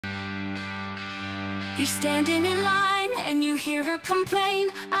You're standing in line and you hear her complain,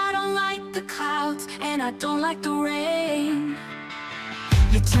 I don't like the clouds and I don't like the rain.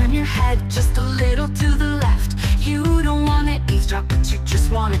 You turn your head just a little to the left. You don't wanna eavesdrop, but you just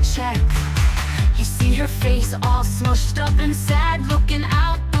wanna check. You see her face all smushed up and sad, looking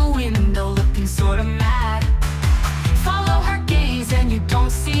out the window, looking sorta mad. Follow her gaze and you don't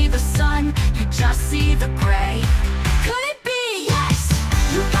see the sun, you just see the gray. Could it be? Yes!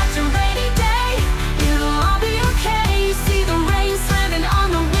 You got your rainy day, it'll all be okay. You see the rain slamming on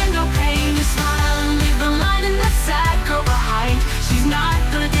the window pane. You smile and leave the line and that sad girl behind. She's not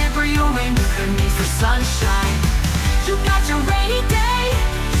gonna damper your rain with her need for sunshine. You got your rainy day,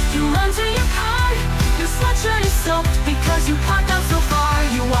 you run to your car. Your sweatshirt is soaked because you parked out so far.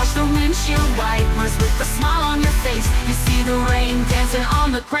 You wash the windshield wipers with a smile on your face. You see the rain dancing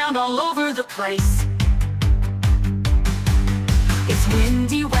on the ground all over the place. It's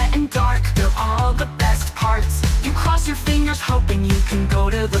windy, wet and dark, they're all the best parts. You cross your fingers hoping you can go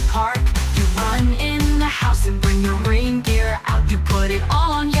to the park. You run in the house and bring your rain gear out. You put it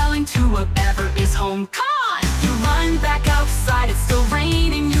all on, yelling to whoever is home, come on! You run back outside, it's still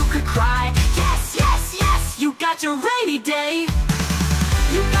raining, you could cry. Yes, yes, yes, you got your rainy day.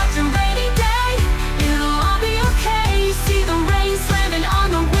 You got your rainy day, it'll all be okay. You see the rain slamming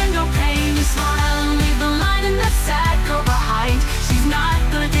on the window pane. You smile and leave the line and that sad girl behind. She's not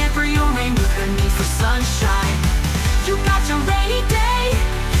gonna damper your rain with her need for sunshine. You got your rainy day,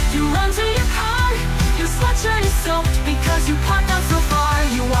 you run to your car. Your sweatshirt is soaked because you parked out so far.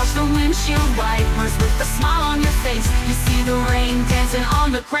 You wash the windshield wipers with a smile on your face. You see the rain dancing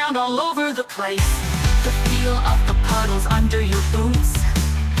on the ground all over the place. The feel of the puddles under your boots,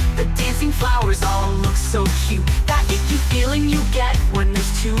 the dancing flowers all look so cute. That icky feeling you get when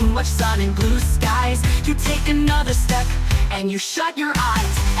there's too much sun and blue skies. You take another step and you shut your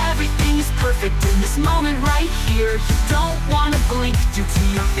eyes. Everything is perfect in this moment right here. You don't wanna blink due to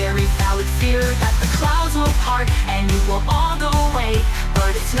your very valid fear that the clouds will part and you will all go away.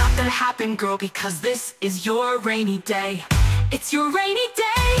 But it's not gonna happen, girl, because this is your rainy day. It's your rainy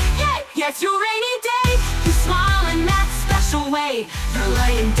day, yeah, yeah, it's your rainy day. You smile in that special way. You're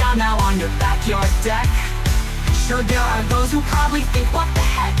laying down now on your backyard deck. Sure, there are those who probably think, what the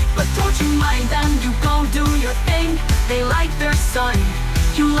heck? But don't you mind them, you go do your thing. They like their sun,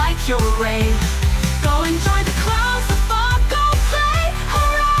 you like your rain. Go enjoy the clouds, the fog, go play,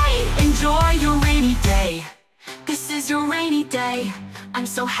 hooray! Enjoy your rainy day. This is your rainy day. I'm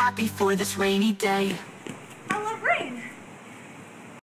so happy for this rainy day.